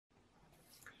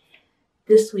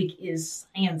This week is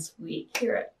Science Week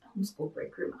here at Homeschool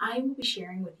Breakroom. I will be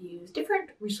sharing with you different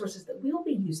resources that we will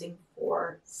be using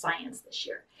for science this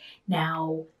year.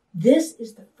 Now, this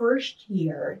is the first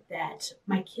year that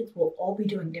my kids will all be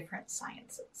doing different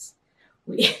sciences.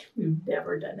 We've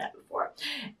never done that before.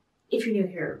 If you're new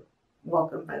here,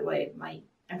 welcome, by the way.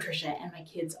 I'm Tricia, and my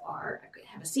kids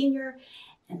have a senior,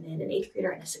 and then an 8th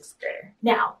grader and a 6th grader.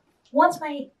 Now, once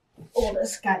my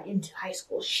oldest got into high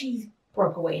school, she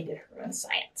broke away and did her own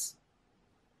science.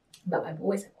 But my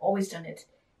boys have always done it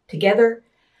together.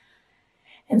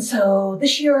 And so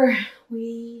this year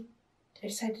I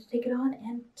decided to take it on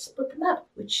and split them up,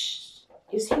 which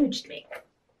is huge to me.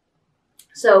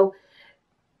 So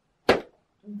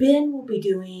Ben will be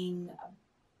doing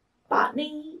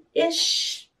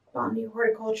botany-ish, botany,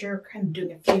 horticulture, kind of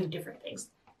doing a few different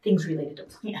things related to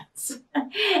plants.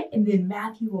 And then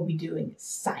Matthew will be doing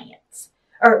science,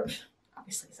 or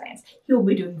obviously science. He will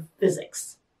be doing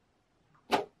physics.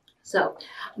 So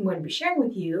I'm going to be sharing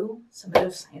with you some of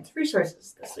those science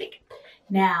resources this week.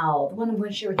 Now, the one I'm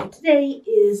going to share with you today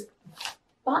is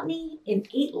Botany in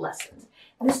 8 Lessons.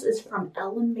 This is from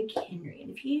Ellen McHenry.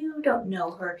 And if you don't know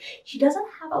her, she doesn't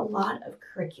have a lot of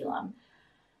curriculum,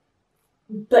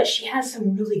 but she has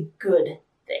some really good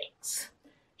things.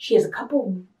 She has a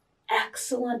couple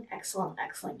excellent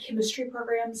chemistry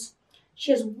programs.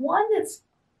 She has one that's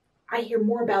I hear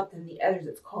more about than the others.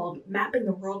 It's called Mapping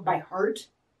the World by Heart.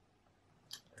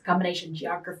 It's a combination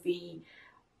geography,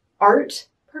 art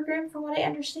program from what I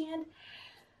understand.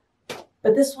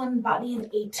 But this one, Botany in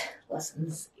 8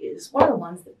 Lessons, is one of the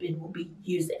ones that Ben will be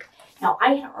using. Now,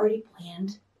 I had already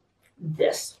planned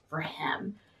this for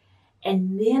him.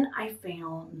 And then I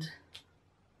found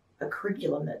a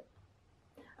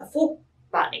full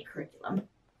botany curriculum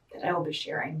that I will be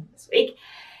sharing this week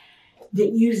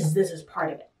that uses this as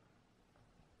part of it.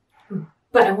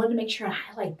 But I wanted to make sure I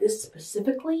highlight this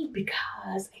specifically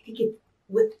because I think it,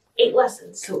 with 8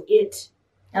 lessons, now it's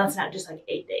not just like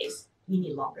 8 days. You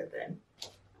need longer than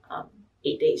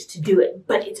 8 days to do it.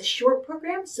 But it's a short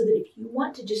program so that if you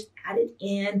want to just add it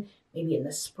in, maybe in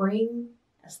the spring,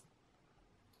 as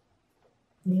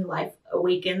new life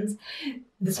awakens,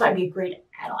 this might be a great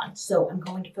add-on. So I'm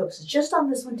going to focus just on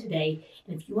this one today.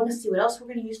 And if you want to see what else we're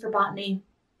going to use for botany,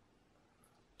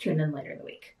 tune in later in the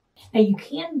week. Now, you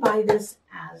can buy this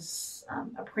as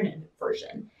a printed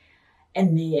version,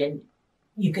 and then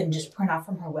you can just print off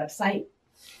from her website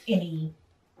any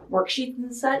worksheets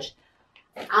and such.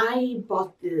 I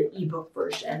bought the ebook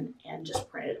version and just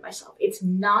printed it myself. It's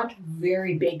not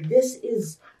very big. This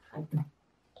is like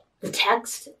the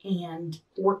text and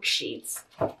worksheets,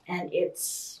 and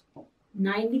it's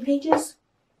 90 pages.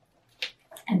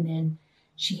 And then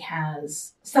she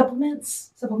has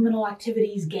supplemental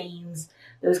activities, games,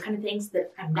 those kind of things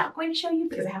that I'm not going to show you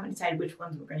because I haven't decided which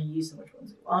ones we're going to use and which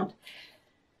ones we won't.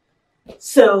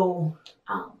 So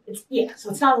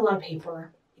it's not a lot of paper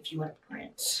if you want to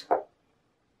print,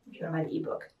 if you want to buy the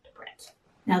ebook to print.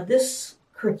 Now, this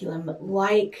curriculum,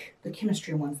 like the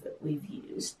chemistry ones that we've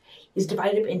used, is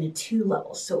divided up into 2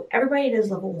 levels. So everybody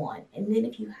does level 1, and then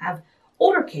if you have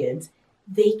older kids,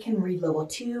 they can read level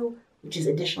 2, which is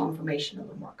additional information, a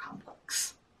little more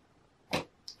complex.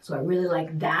 So I really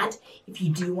like that if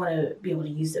you do want to be able to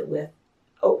use it with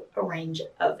a range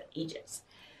of ages.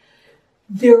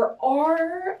 There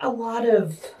are a lot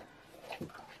of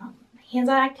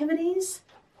hands-on activities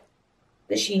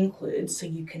that she includes, so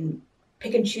you can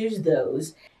pick and choose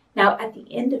those. Now, at the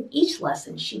end of each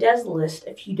lesson, she does list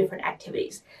a few different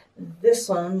activities. This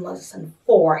one, lesson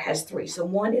 4, has 3. So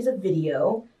one is a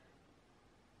video,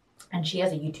 and she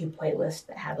has a YouTube playlist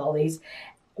that has all these.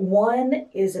 One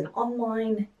is an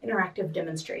online interactive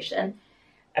demonstration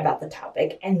about the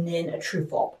topic, and then a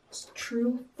true-false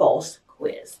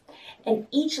quiz. And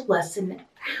each lesson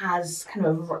has kind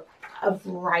of a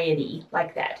variety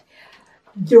like that.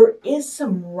 There is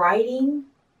some writing,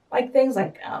 like things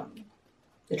like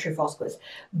the true-false quiz,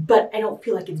 but I don't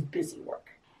feel like it's busy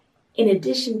work. In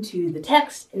addition to the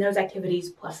text in those activities,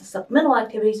 plus the supplemental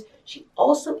activities, she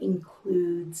also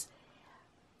includes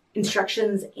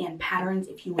instructions and patterns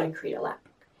if you want to create a lap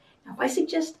book. Now, if I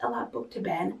suggest a lap book to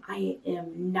Ben, I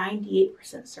am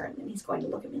 98% certain that he's going to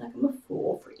look at me like I'm a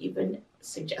fool for even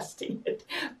suggesting it,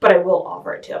 but I will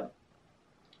offer it to him.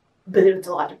 But it's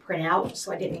a lot to print out,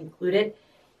 so I didn't include it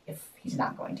if he's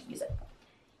not going to use it.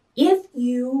 If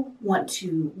you want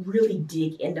to really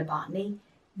dig into botany,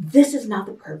 this is not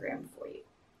the program for you.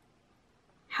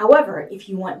 However, if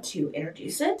you want to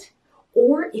introduce it,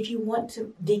 or if you want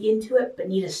to dig into it but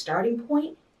need a starting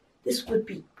point, this would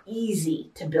be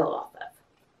easy to build off of.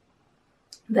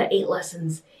 The 8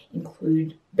 lessons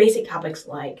include basic topics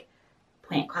like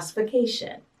plant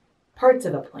classification, parts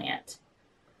of a plant,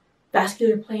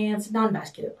 vascular plants,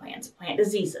 non-vascular plants, plant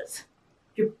diseases,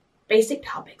 your basic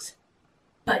topics.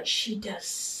 But she does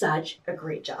such a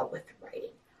great job with writing.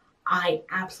 I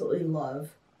absolutely love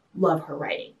her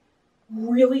writing.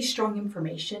 Really strong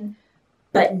information,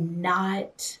 but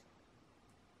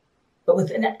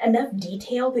with enough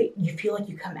detail that you feel like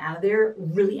you come out of there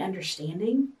really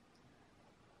understanding,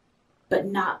 but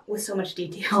not with so much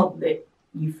detail that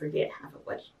you forget half of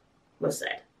what was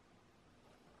said.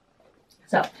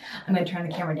 So I'm going to turn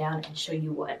the camera down and show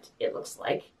you what it looks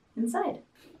like inside.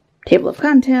 Table of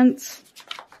contents.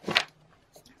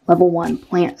 Level 1,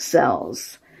 plant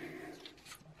cells.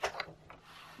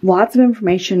 Lots of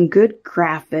information, good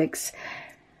graphics.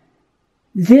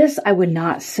 This I would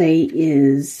not say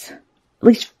is, at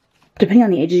least depending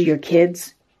on the ages of your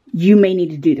kids, you may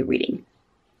need to do the reading.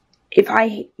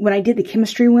 When I did the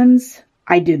chemistry ones,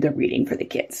 I did the reading for the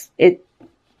kids. You're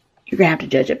going to have to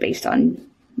judge it based on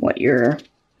what your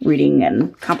reading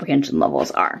and comprehension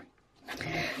levels are.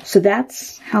 So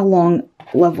that's how long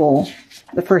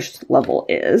the first level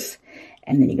is.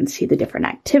 And then you can see the different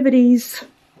activities.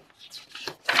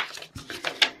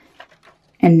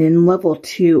 And then level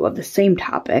 2 of the same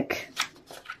topic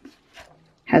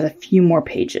has a few more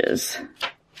pages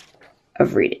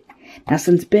of reading. Now,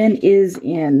 since Ben is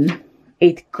in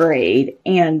 8th grade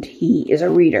and he is a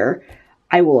reader,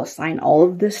 I will assign all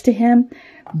of this to him.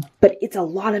 But it's a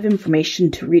lot of information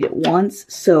to read at once,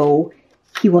 so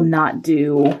he will not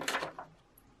he'll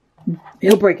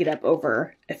break it up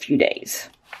over a few days.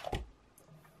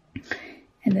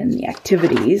 And then the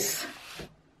activities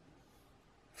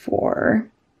for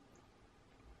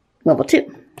level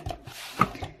 2.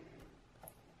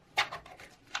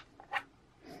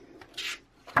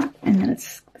 And then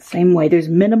it's the same way. There's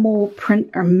minimal print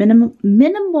or minimal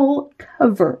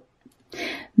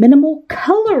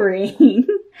coloring.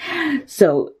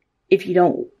 So if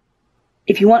you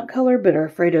want color but are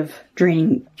afraid of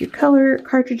draining your color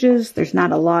cartridges, there's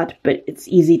not a lot, but it's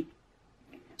easy.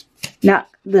 Not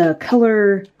the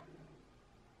color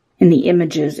in the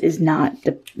images is not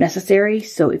necessary.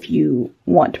 So if you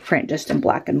want to print just in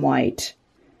black and white,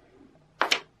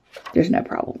 there's no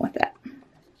problem with that.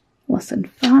 Lesson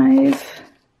 5.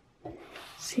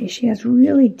 See, she has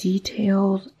really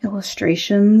detailed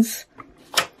illustrations.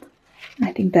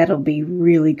 I think that'll be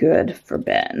really good for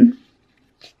Ben.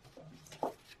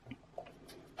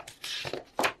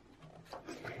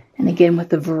 And again, with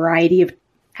the variety of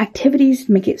activities,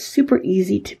 make it super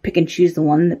easy to pick and choose the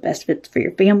one that best fits for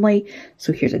your family.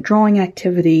 So here's a drawing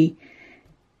activity,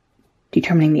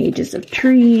 determining the ages of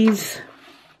trees,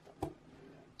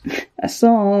 a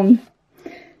song,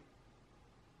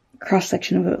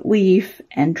 cross-section of a leaf,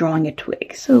 and drawing a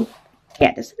twig. So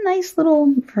yeah, just a nice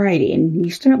little variety, and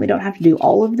you certainly don't have to do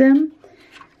all of them.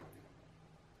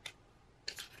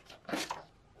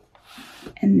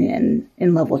 And then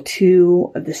in level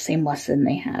 2 of the same lesson,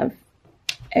 they have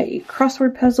a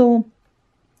crossword puzzle,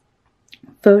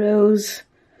 photos,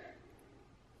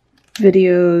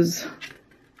 videos,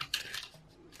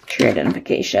 tree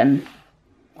identification,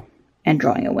 and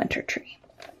drawing a winter tree.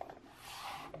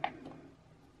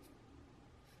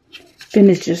 Ben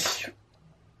has just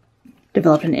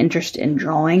developed an interest in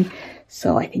drawing,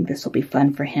 so I think this will be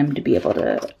fun for him to be able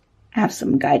to have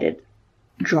some guided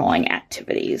drawing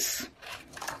activities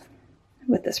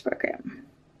with this program.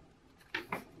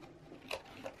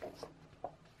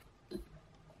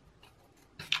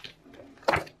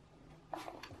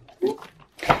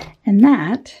 And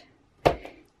that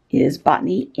is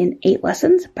Botany in 8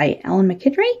 Lessons by Alan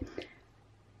McHenry.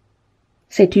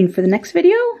 Stay tuned for the next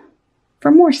video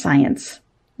for more science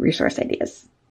resource ideas.